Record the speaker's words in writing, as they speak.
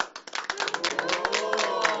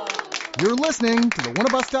You're listening to the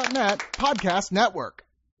oneofus.net podcast network.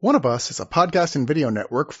 One of Us is a podcast and video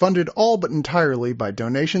network funded all but entirely by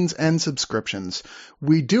donations and subscriptions.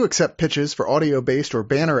 We do accept pitches for audio-based or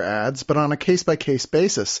banner ads, but on a case-by-case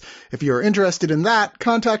basis. If you are interested in that,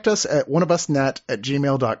 contact us at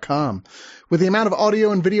oneofusnet@gmail.com. With the amount of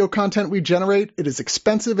audio and video content we generate, it is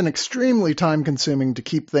expensive and extremely time-consuming to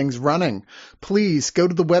keep things running. Please go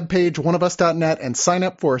to the webpage oneofus.net and sign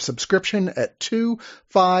up for a subscription at $2,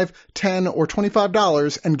 $5, $10, or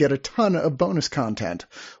 $25 and get a ton of bonus content.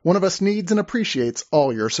 One of Us needs and appreciates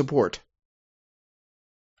all your support.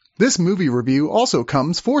 This movie review also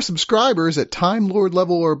comes for subscribers at Time Lord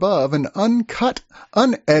level or above, an uncut,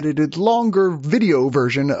 unedited, longer video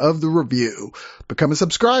version of the review. Become a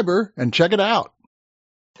subscriber and check it out.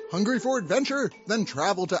 Hungry for adventure? Then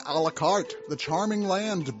travel to a la carte, the charming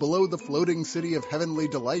land below the floating city of heavenly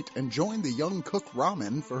delight, and join the young cook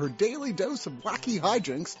Ramen for her daily dose of wacky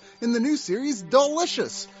hijinks in the new series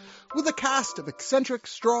Delicious. With a cast of eccentric,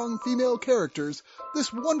 strong female characters,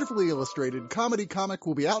 this wonderfully illustrated comedy comic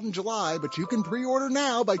will be out in July, but you can pre-order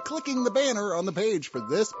now by clicking the banner on the page for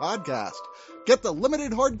this podcast. Get the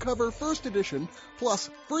limited hardcover first edition, plus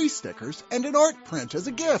free stickers and an art print as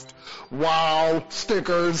a gift. Wow,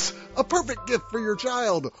 stickers! A perfect gift for your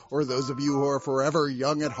child, or those of you who are forever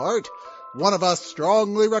young at heart. One of Us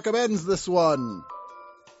strongly recommends this one.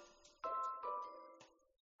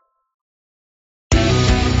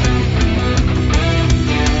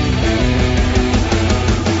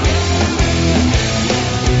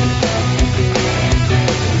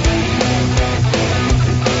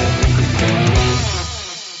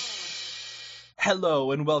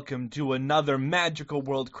 Hello and welcome to another magical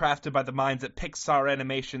world crafted by the minds at Pixar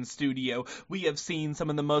Animation Studio. We have seen some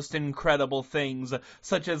of the most incredible things,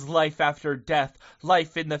 such as life after death,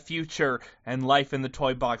 life in the future, and life in the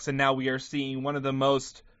toy box. And now we are seeing one of the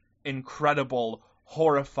most incredible,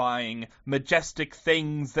 horrifying, majestic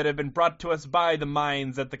things that have been brought to us by the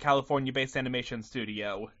minds at the California-based animation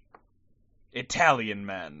studio. Italian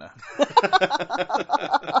Men.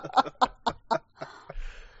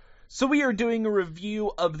 So we are doing a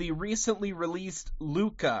review of the recently released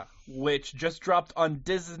Luca, which just dropped on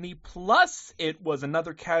Disney+. It was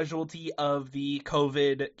another casualty of the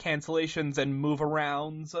COVID cancellations and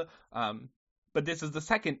move-arounds. But this is the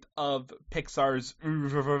second of Pixar's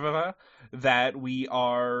that we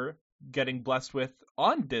are getting blessed with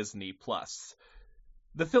on Disney+.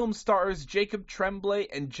 The film stars Jacob Tremblay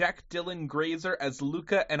and Jack Dylan Grazer as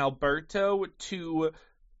Luca and Alberto, two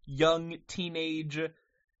young teenage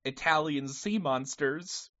Italian sea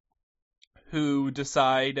monsters who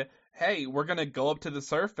decide, hey, we're going to go up to the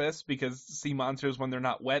surface because sea monsters, when they're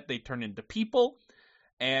not wet, they turn into people,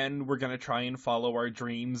 and we're going to try and follow our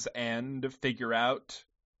dreams and figure out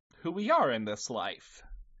who we are in this life.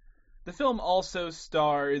 The film also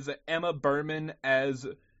stars Emma Berman as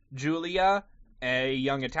Giulia, a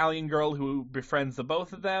young Italian girl who befriends the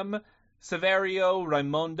both of them, Saverio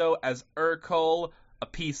Raimondo as Urkel, a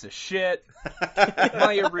piece of shit,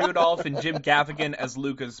 Maya Rudolph and Jim Gaffigan as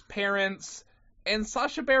Luca's parents, and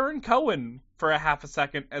Sacha Baron Cohen for a half a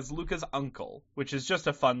second as Luca's uncle, which is just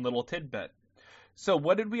a fun little tidbit. So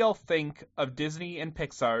what did we all think of Disney and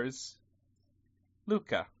Pixar's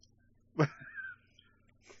Luca?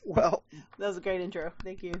 Well, that was a great intro.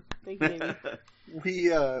 Thank you, Amy.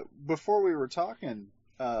 Before we were talking,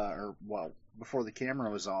 before the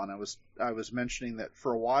camera was on, I was mentioning that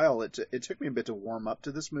for a while it took me a bit to warm up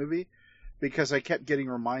to this movie because I kept getting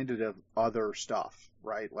reminded of other stuff,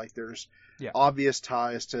 right? Like there's obvious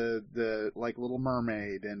ties to the Little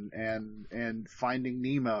Mermaid and Finding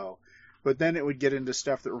Nemo, but then it would get into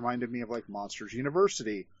stuff that reminded me of Monsters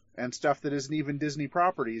University and stuff that isn't even Disney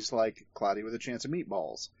properties like Cloudy with a Chance of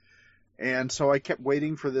Meatballs. And so I kept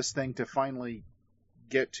waiting for this thing to finally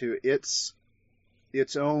get to its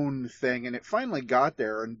own thing, and it finally got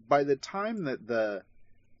there. And by the time that the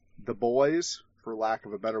boys, for lack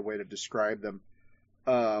of a better way to describe them,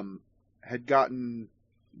 had gotten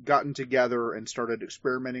together and started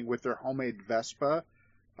experimenting with their homemade Vespa,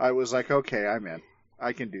 I was like, okay, I'm in.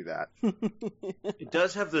 I can do that. It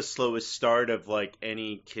does have the slowest start of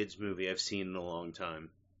any kids movie I've seen in a long time.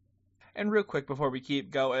 And real quick before we keep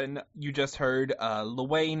going, you just heard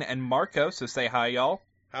Luane and Marco, so say hi, y'all.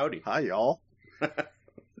 Howdy. Hi, y'all.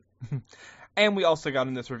 And we also got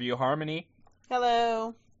in this review Harmony.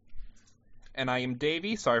 Hello. And I am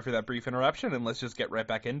Davey. Sorry for that brief interruption, and let's just get right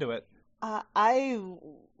back into it. I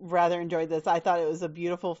rather enjoyed this. I thought it was a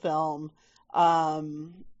beautiful film. There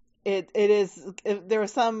were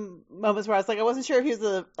some moments where I was like, I wasn't sure if he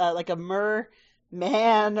was a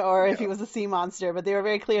man or if he was a sea monster, but they were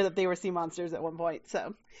very clear that they were sea monsters at one point.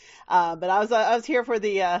 So, but I was here for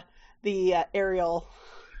the Ariel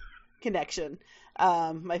connection.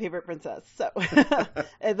 My favorite princess. So,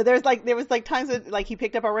 but there was times that he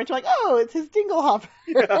picked up a wrench, like, oh, it's his dinglehopper.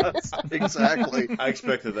 Yes, exactly. I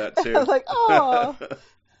expected that too. I was like, oh,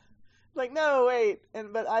 like no, wait,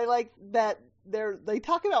 but I like that they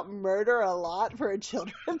talk about murder a lot for a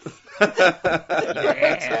children's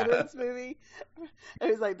children's movie.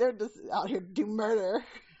 It was like they're just out here to do murder,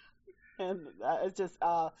 and it's just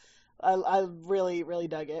I really really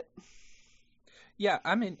dug it. Yeah,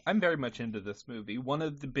 I'm very much into this movie. One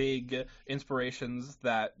of the big inspirations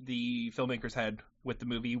that the filmmakers had with the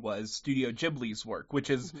movie was Studio Ghibli's work,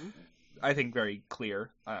 which is, I think, very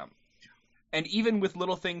clear. And even with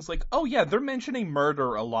little things like, oh yeah, they're mentioning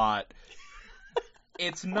murder a lot.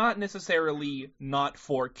 It's not necessarily not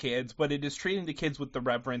for kids, but it is treating the kids with the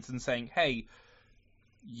reverence and saying, hey,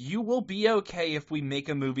 you will be okay if we make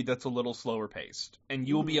a movie that's a little slower paced. And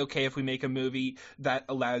you will be okay if we make a movie that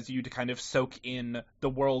allows you to kind of soak in the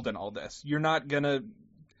world and all this. You're not gonna...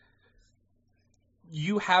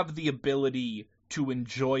 You have the ability to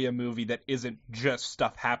enjoy a movie that isn't just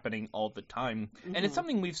stuff happening all the time. And it's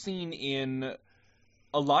something we've seen in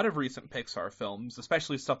a lot of recent Pixar films,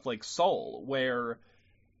 especially stuff like Soul, where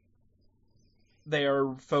they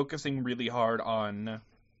are focusing really hard on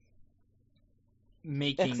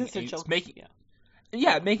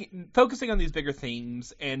focusing on these bigger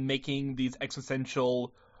themes and making these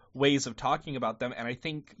existential ways of talking about them. And I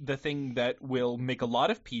think the thing that will make a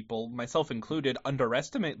lot of people, myself included,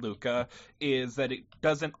 underestimate Luca is that it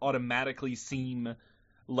doesn't automatically seem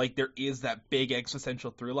like there is that big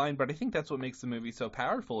existential through line. But I think that's what makes the movie so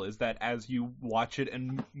powerful, is that as you watch it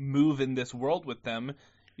and move in this world with them,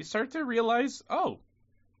 you start to realize, oh,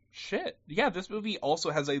 shit, yeah, this movie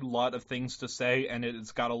also has a lot of things to say, and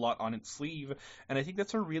it's got a lot on its sleeve, and I think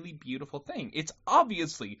that's a really beautiful thing. It's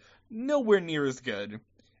obviously nowhere near as good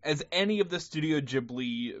as any of the Studio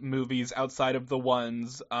Ghibli movies outside of the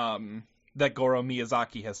ones that Goro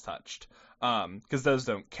Miyazaki has touched, because those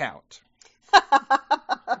don't count.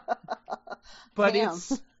 But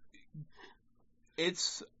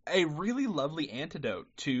it's a really lovely antidote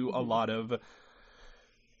to a lot of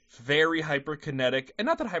very hyperkinetic, and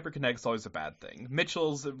not that hyperkinetic is always a bad thing.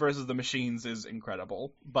 Mitchell's versus the Machines is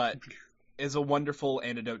incredible, but is a wonderful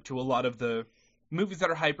antidote to a lot of the movies that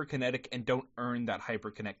are hyperkinetic and don't earn that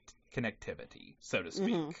connectivity, so to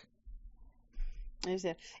speak. I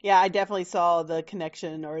understand. Yeah, I definitely saw the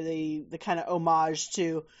connection or the kind of homage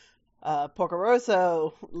to Porco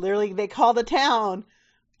Rosso. Literally, they call the town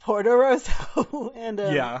Porto Rosso, and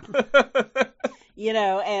yeah,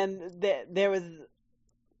 and there was.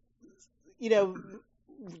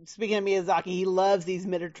 Speaking of Miyazaki, he loves these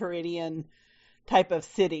Mediterranean type of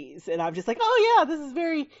cities, and I'm just like, oh yeah, this is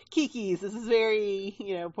very Kiki's. This is very,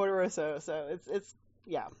 Porto Rosso. So it's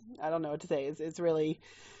yeah, I don't know what to say. It's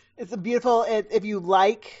a beautiful. If you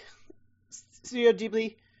like Studio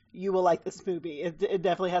Ghibli, you will like this movie. It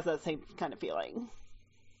definitely has that same kind of feeling.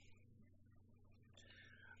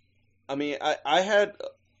 I mean, I had.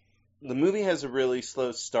 The movie has a really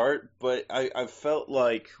slow start, but I felt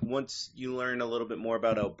like once you learn a little bit more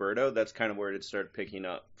about Alberto, that's kind of where it started picking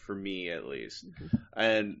up, for me at least.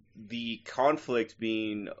 And the conflict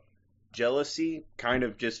being jealousy kind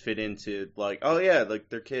of just fit into, like, oh yeah, like,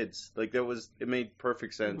 they're kids. Like, it made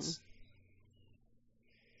perfect sense.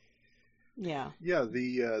 Yeah. Yeah,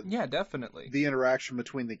 yeah, definitely. The interaction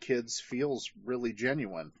between the kids feels really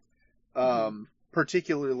genuine.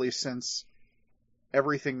 Particularly since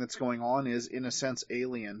everything that's going on is, in a sense,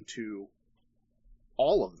 alien to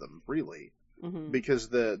all of them, really. Because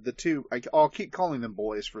the two, I'll keep calling them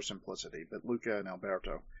boys for simplicity, but Luca and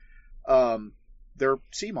Alberto, they're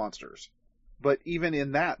sea monsters. But even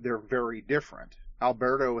in that, they're very different.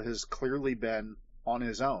 Alberto has clearly been on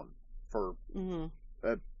his own for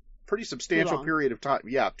a pretty substantial period of time.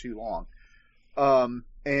 Yeah, too long.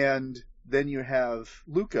 And then you have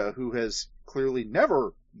Luca, who has clearly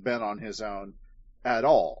never been on his own at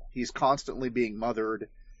all. He's constantly being mothered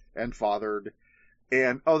and fathered.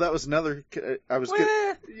 And, that was another,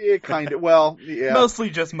 kind of, well, yeah. Mostly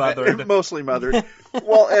just mothered. Mostly mothered.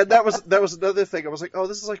 Well, and that was another thing. I was like,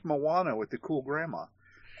 this is like Moana with the cool grandma.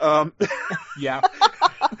 Yeah.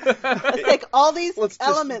 Let's take all these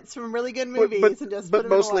elements from really good movies and just put them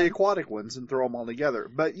mostly in one. aquatic ones and throw them all together.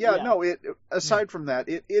 But no, aside from that,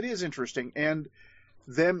 it is interesting. And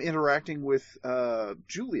them interacting with,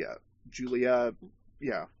 Julia,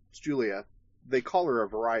 it's Julia. They call her a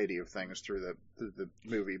variety of things through the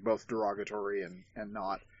movie, both derogatory and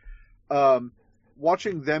not.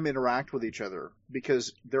 watching them interact with each other,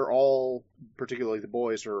 because they're all, particularly the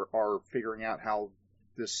boys, are figuring out how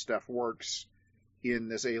this stuff works in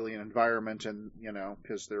this alien environment, and,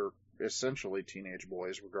 because they're essentially teenage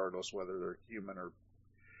boys, regardless whether they're human or...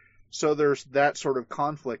 So there's that sort of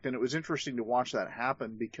conflict, and it was interesting to watch that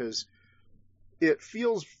happen, because it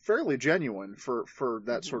feels fairly genuine for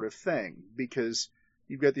that sort of thing, because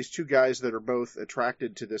you've got these two guys that are both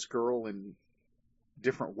attracted to this girl in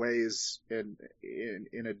different ways and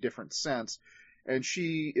in a different sense, and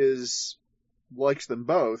she likes them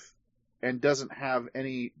both and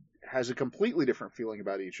has a completely different feeling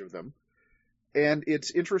about each of them. And it's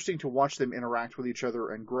interesting to watch them interact with each other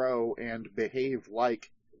and grow and behave like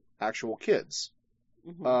actual kids.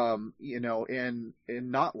 And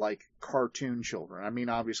not like cartoon children. I mean,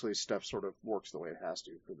 obviously stuff sort of works the way it has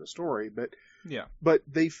to for the story, but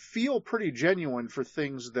they feel pretty genuine for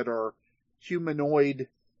things that are humanoids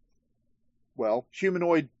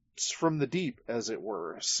from the deep, as it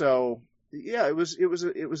were. So yeah, it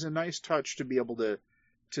was a nice touch to be able to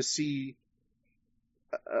see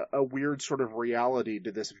a weird sort of reality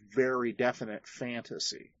to this very definite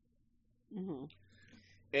fantasy. Mm-hmm.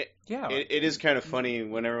 It is kind of funny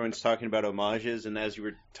when everyone's talking about homages, and as you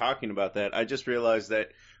were talking about that, I just realized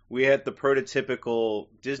that we had the prototypical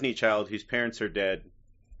Disney child whose parents are dead,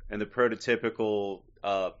 and the prototypical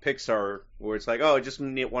Pixar where it's like, oh, I just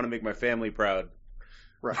want to make my family proud.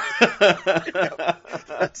 Right.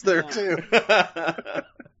 That's there too.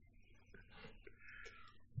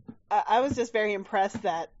 I was just very impressed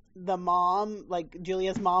that the mom, like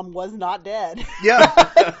Julia's mom, was not dead. Yeah.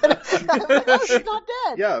 Oh, she's not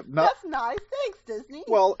dead. Yeah. That's nice. Thanks, Disney.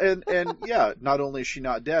 Well, and yeah, not only is she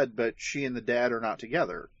not dead, but she and the dad are not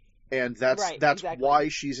together. And that's exactly why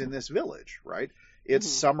she's in this village, right? It's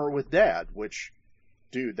summer with dad, which,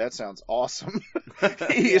 dude, that sounds awesome.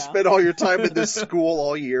 You spend all your time in this school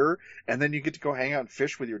all year, and then you get to go hang out and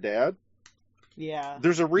fish with your dad. Yeah.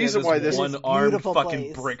 There's a reason why this one-armed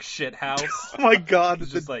fucking place. brick shit house. Oh my god,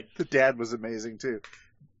 It's just like the dad was amazing too.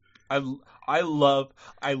 I love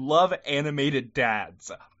animated dads.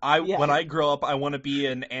 When I grow up, I want to be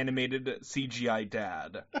an animated CGI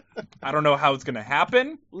dad. I don't know how it's gonna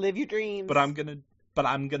happen. Live your dreams. But I'm gonna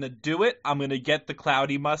do it. I'm gonna get the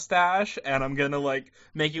cloudy mustache, and I'm gonna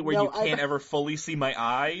make it where you can't ever fully see my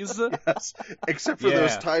eyes. Yes, except for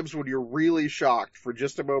those times when you're really shocked for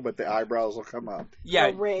just a moment, the eyebrows will come up. Yeah,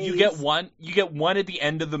 you get one at the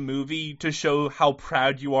end of the movie to show how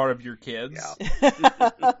proud you are of your kids. Yeah.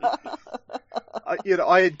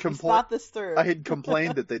 I had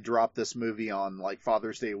complained that they dropped this movie on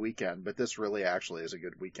Father's Day weekend, but this really actually is a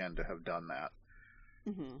good weekend to have done that.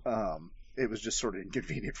 Mm-hmm. It was just sort of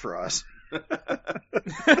inconvenient for us.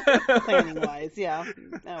 Planning wise, yeah.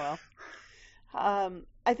 Oh well.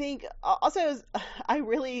 I think also I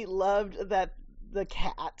really loved that the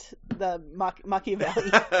cat, the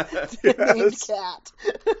Machiavelli named cat.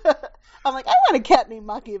 I'm like, I want a cat named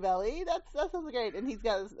Machiavelli. That sounds great. And he's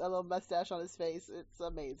got a little mustache on his face. It's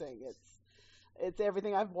amazing. It's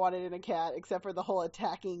everything I've wanted in a cat, except for the whole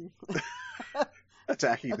attacking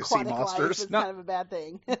the sea monsters. Is kind of a bad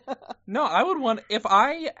thing. No, I would want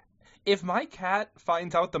if my cat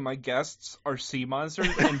finds out that my guests are sea monsters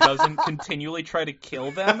and doesn't continually try to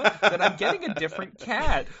kill them, then I'm getting a different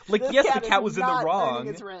cat. The cat was in the wrong.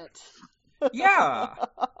 Its rent. Yeah.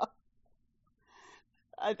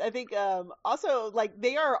 I think also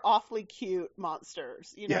they are awfully cute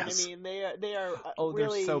monsters. You know what I mean? They are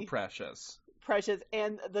really they're so precious.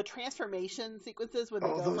 And the transformation sequences when they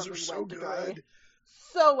go those from are so to good. gray,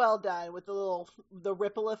 so well done with the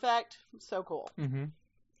ripple effect. So cool. Mm-hmm.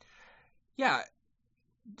 Yeah,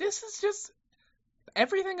 this is just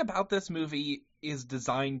everything about this movie is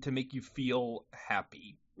designed to make you feel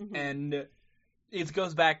happy, and it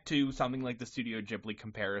goes back to something like the Studio Ghibli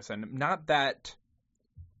comparison. Not that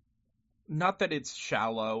it's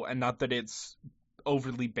shallow, and not that it's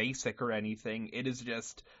overly basic or anything. It is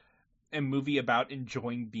just a movie about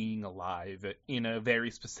enjoying being alive in a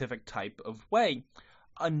very specific type of way.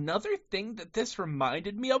 Another thing that this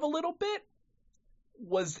reminded me of a little bit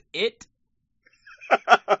was It.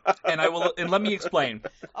 And let me explain.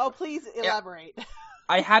 Oh, please elaborate.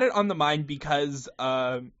 I had it on the mind because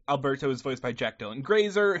Alberto is voiced by Jack Dylan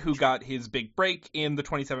Grazer, who got his big break in the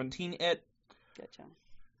 2017 It. Gotcha.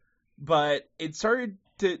 But it started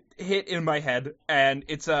to hit in my head, and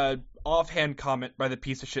it's a offhand comment by the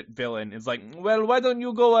piece of shit villain. It's like, well, why don't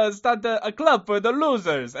you go start a club for the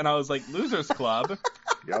losers? And I was like, Losers Club?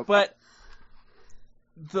 Yep. But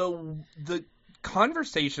the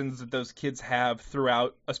conversations that those kids have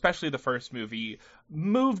throughout, especially the first movie,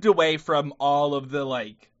 moved away from all of the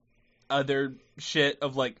other shit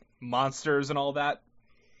of like monsters and all that.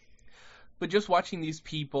 But just watching these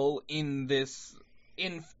people in this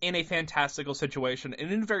in a fantastical situation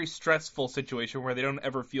and in a very stressful situation where they don't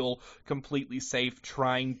ever feel completely safe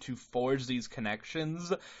trying to forge these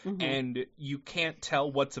connections, and you can't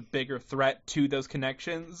tell what's a bigger threat to those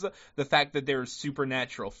connections, the fact that there's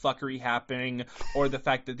supernatural fuckery happening or the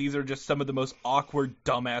fact that these are just some of the most awkward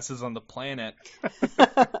dumbasses on the planet.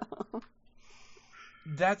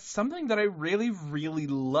 That's something that I really, really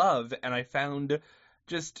love, and I found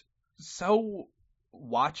just so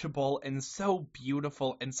watchable and so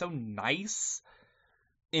beautiful and so nice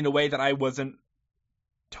in a way that I wasn't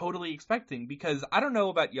totally expecting, because I don't know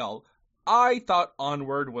about y'all, I thought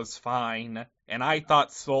Onward was fine, and I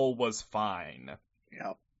thought Soul was fine.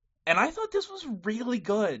 Yeah. And I thought this was really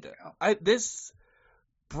good. Yeah. This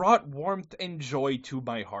brought warmth and joy to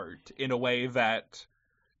my heart in a way that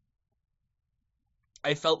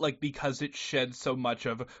I felt like, because it shed so much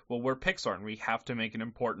of, well, we're Pixar and we have to make an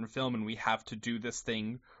important film and we have to do this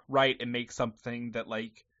thing right and make something that,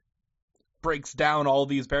 like, breaks down all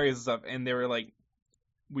these barriers and stuff. And they were like,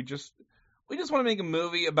 we just want to make a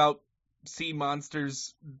movie about sea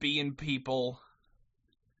monsters being people.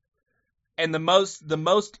 And the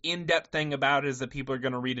most in-depth thing about it is that people are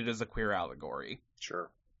going to read it as a queer allegory. Sure.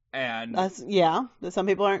 And That some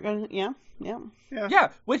people aren't going to, yeah,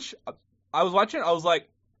 which I was watching, I was like,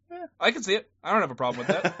 I can see it. I don't have a problem with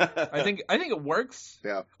that. I think it works.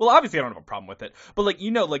 Yeah. Well, obviously I don't have a problem with it, but like,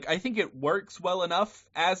 I think it works well enough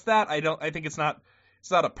as that. I think it's not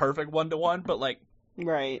a perfect 1-to-1, but like,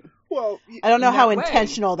 right. Well, I don't know in how that way-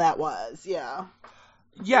 intentional that was. Yeah.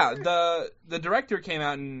 yeah, the director came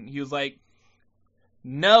out and he was like,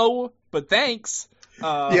 no, but thanks.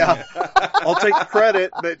 yeah. I'll take the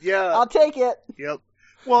credit, but yeah. I'll take it. Yep.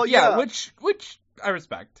 Well, yeah, which I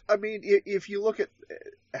respect. I mean, if you look at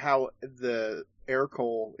how the Air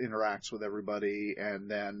Cole interacts with everybody, and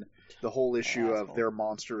then the whole issue of their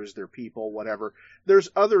monsters, their people, whatever, there's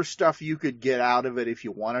other stuff you could get out of it if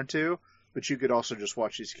you wanted to, but you could also just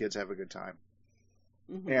watch these kids have a good time.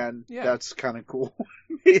 Mm-hmm. And Yeah. that's kind of cool.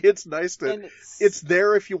 It's nice that it's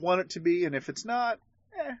there if you want it to be, and if it's not,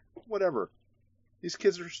 whatever. These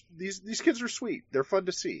kids are sweet. They're fun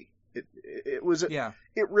to see. It was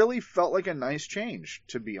it really felt like a nice change,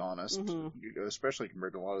 to be honest, especially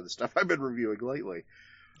compared to a lot of the stuff I've been reviewing lately.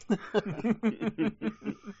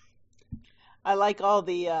 I like all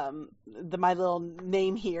the my little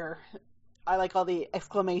name here. I like all the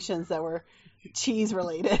exclamations that were cheese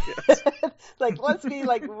related. Like, let's be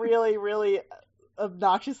like really, really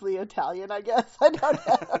obnoxiously Italian, I guess. I don't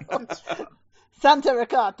know. Santa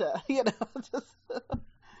Ricotta, just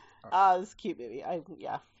it's a cute movie.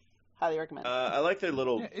 Highly recommend. I like their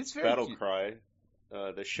little it's very battle cute. cry,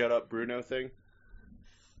 the "Shut Up, Bruno" thing.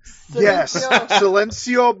 Yes,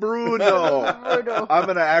 Silencio Bruno. Bruno. I'm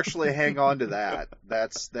gonna actually hang on to that.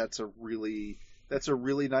 That's a really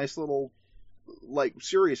nice little, like,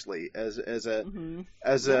 seriously, as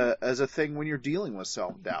a thing when you're dealing with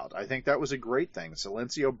self-doubt. I think that was a great thing.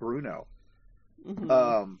 Silencio Bruno.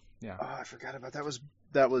 Yeah. Oh, I forgot about that.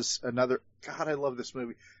 Was another. God, I love this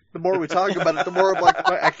movie. The more we talk about it, the more I'm like,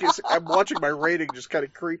 I'm watching my rating just kind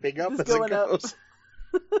of creeping up Just as it going up. goes.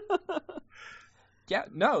 Yeah,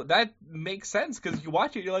 no, that makes sense, because you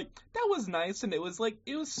watch it, you're like, that was nice, and it was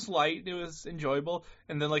slight, it was enjoyable,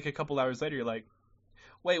 and then like a couple hours later, you're like,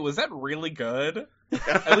 wait, was that really good?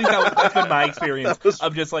 At least that's been my experience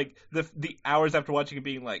of just like the hours after watching it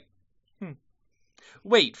being like,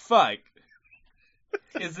 wait, fuck,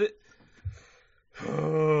 is it?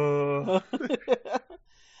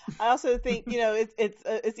 I also think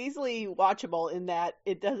it's easily watchable in that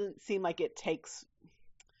it doesn't seem like it takes.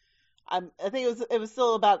 I think it was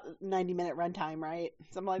still about 90-minute runtime, right?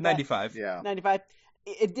 Something like that. 95. Yeah. 95.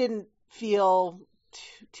 It didn't feel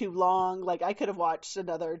too long. Like, I could have watched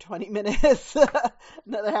another 20 minutes,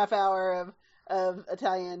 another half hour of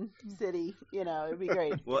Italian City. It'd be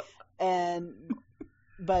great. What?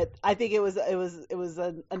 But I think it was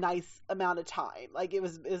a nice amount of time. Like, it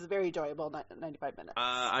was very enjoyable. 95 minutes.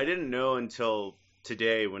 I didn't know until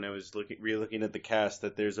today when I was re-looking at the cast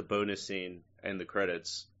that there's a bonus scene in the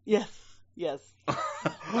credits. Yes.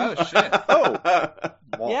 Oh shit! Oh,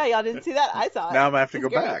 well, Yeah, y'all didn't see that. I saw it. now I'm gonna have to It's go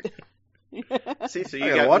great. back. See, so I you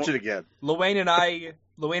gotta got watch more- it again. Luane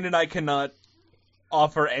and I cannot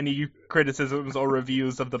offer any criticisms or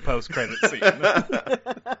reviews of the post-credit scene.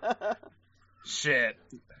 Shit.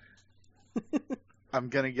 I'm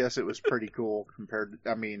gonna guess it was pretty cool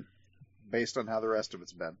based on how the rest of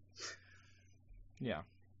it's been. Yeah.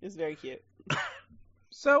 It's very cute.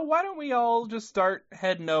 So why don't we all just start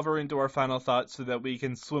heading over into our final thoughts so that we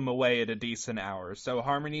can swim away at a decent hour. So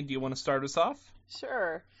Harmony, do you want to start us off?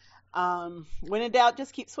 Sure. When in doubt,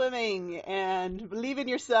 just keep swimming and believe in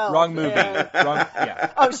yourself. Wrong movie. And...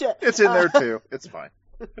 Yeah. Oh shit. It's in there too. It's fine.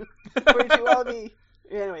 Where'd you all be?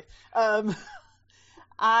 Anyways,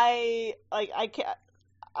 I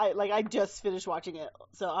just finished watching it,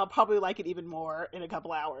 so I'll probably like it even more in a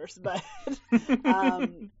couple hours. But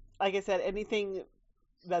like I said, anything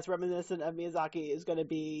that's reminiscent of Miyazaki is going to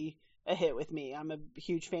be a hit with me. I'm a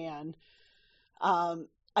huge fan.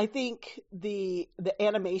 I think the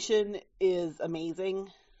animation is amazing.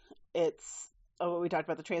 It's we talked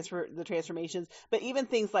about the transformations, but even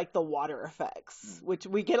things like the water effects, which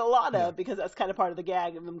we get a lot of because that's kind of part of the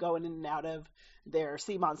gag of them going in and out of their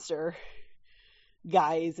sea monster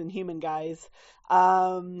guys and human guys.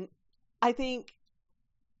 I think,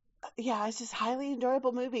 it's just a highly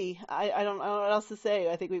enjoyable movie. I don't know what else to say.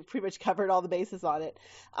 I think we've pretty much covered all the bases on it.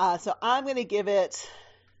 So I'm going to give it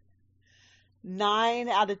 9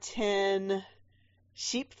 out of 10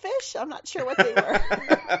 sheepfish. I'm not sure what they were.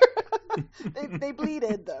 they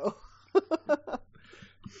bleeded though.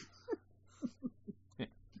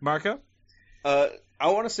 Marco? I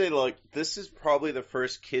want to say, like, this is probably the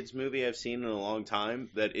first kids movie I've seen in a long time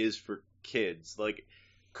that is for kids. Like,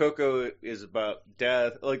 Coco is about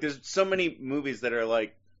death. Like, there's so many movies that are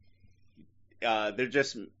like, they're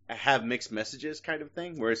just have mixed messages kind of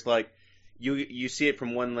thing, where it's like, you see it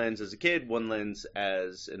from one lens as a kid, one lens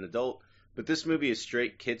as an adult. But this movie is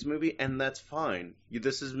straight kids movie, and that's fine.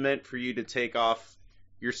 This is meant for you to take off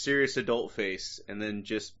your serious adult face and then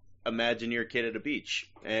just imagine you're a kid at a beach.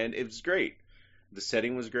 And it was great. The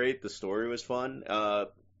setting was great. The story was fun.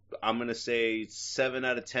 I'm going to say 7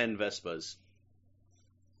 out of 10 Vespas.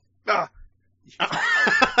 Ah.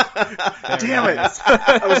 Damn it.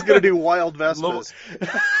 I was going to do wild Vespas.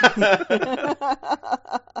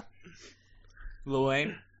 Lil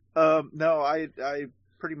Wayne? No, I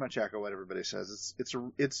pretty much echo what everybody says.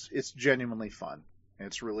 It's genuinely fun.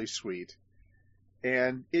 It's really sweet,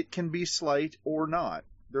 and it can be slight or not.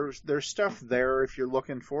 There's stuff there if you're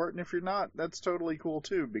looking for it, and if you're not, that's totally cool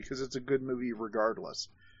too, because it's a good movie regardless.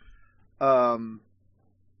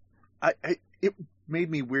 It made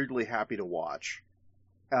me weirdly happy to watch,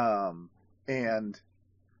 and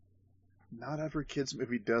not every kids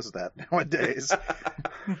movie does that nowadays.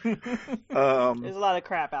 There's a lot of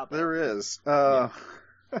crap out there. There is. I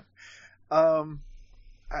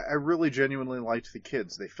really genuinely liked the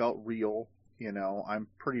kids. They felt real. You know, I'm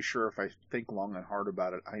pretty sure if I think long and hard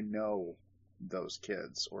about it, I know those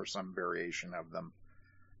kids or some variation of them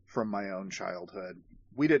from my own childhood.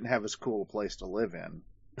 We didn't have as cool a place to live in,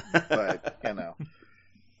 but, you know.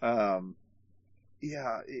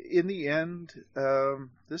 In the end,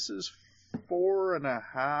 this is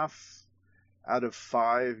 4.5 out of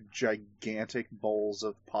 5 gigantic bowls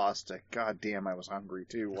of pasta. God damn, I was hungry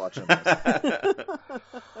too watching this.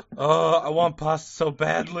 Oh, I want pasta so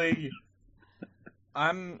badly.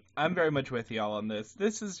 I'm very much with y'all on this.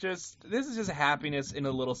 This is just happiness in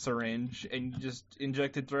a little syringe, and you just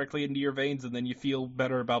inject it directly into your veins, and then you feel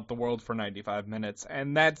better about the world for 95 minutes,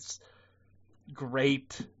 and that's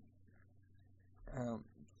great.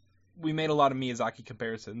 We made a lot of Miyazaki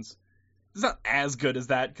comparisons. It's not as good as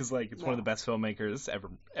that, because it's one of the best filmmakers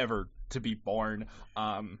ever to be born,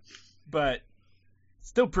 but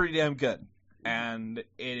still pretty damn good. And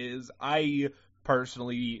it is. I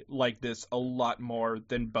personally like this a lot more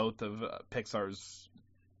than both of Pixar's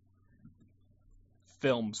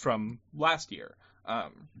films from last year.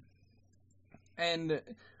 And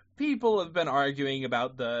people have been arguing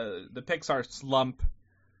about the Pixar slump,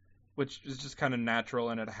 which is just kind of natural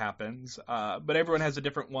and it happens. But everyone has a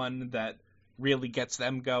different one that really gets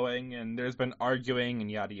them going, and there's been arguing and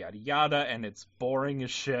yada yada yada, and it's boring as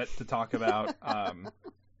shit to talk about.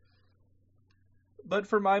 But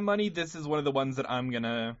for my money, this is one of the ones that I'm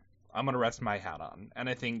gonna rest my hat on, and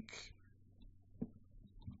I think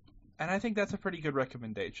that's a pretty good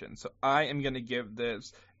recommendation. So I am gonna give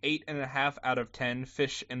this 8.5 out of 10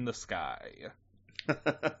 fish in the sky.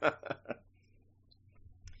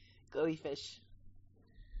 Glowy fish.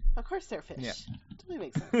 Of course they're fish. Yeah. Totally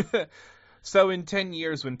makes sense. So in 10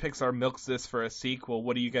 years, when Pixar milks this for a sequel,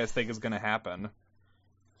 what do you guys think is gonna happen?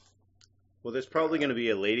 Well, there's probably going to be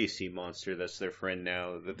a lady sea monster that's their friend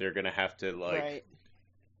now that they're going to have to,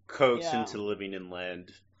 coax into living in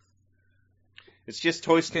land. It's just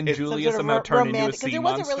Toy Story. Can Julia somehow turn into a sea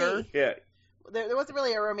monster? Yeah. There wasn't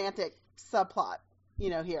really a romantic subplot,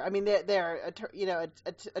 here. I mean, they're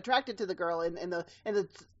attracted to the girl in the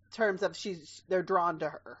terms of they're drawn to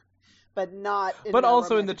her. but not. But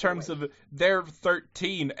also in the romantic terms way. of they're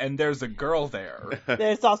 13 and there's a girl there.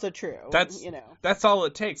 That's also true. That's you know. That's all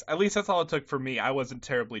it takes. At least that's all it took for me. I wasn't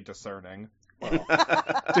terribly discerning.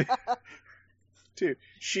 Dude,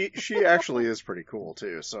 she actually is pretty cool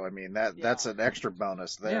too. So I mean that's an extra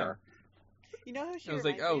bonus there. You know who she I was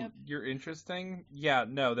like, reminds me oh, of? you're interesting? Yeah,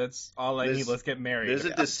 no, that's all I need. Let's get married. There's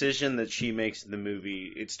a decision that she makes in the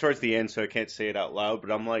movie. It's towards the end, so I can't say it out loud,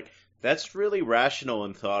 but I'm like, that's really rational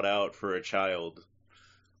and thought out for a child.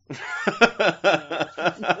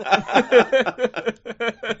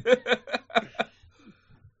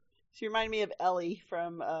 She reminded me of Ellie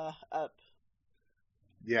from Up.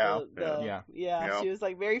 Yeah. Yeah. She was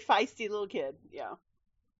like very feisty little kid. Yeah.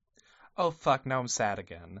 Oh, fuck, now I'm sad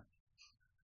again.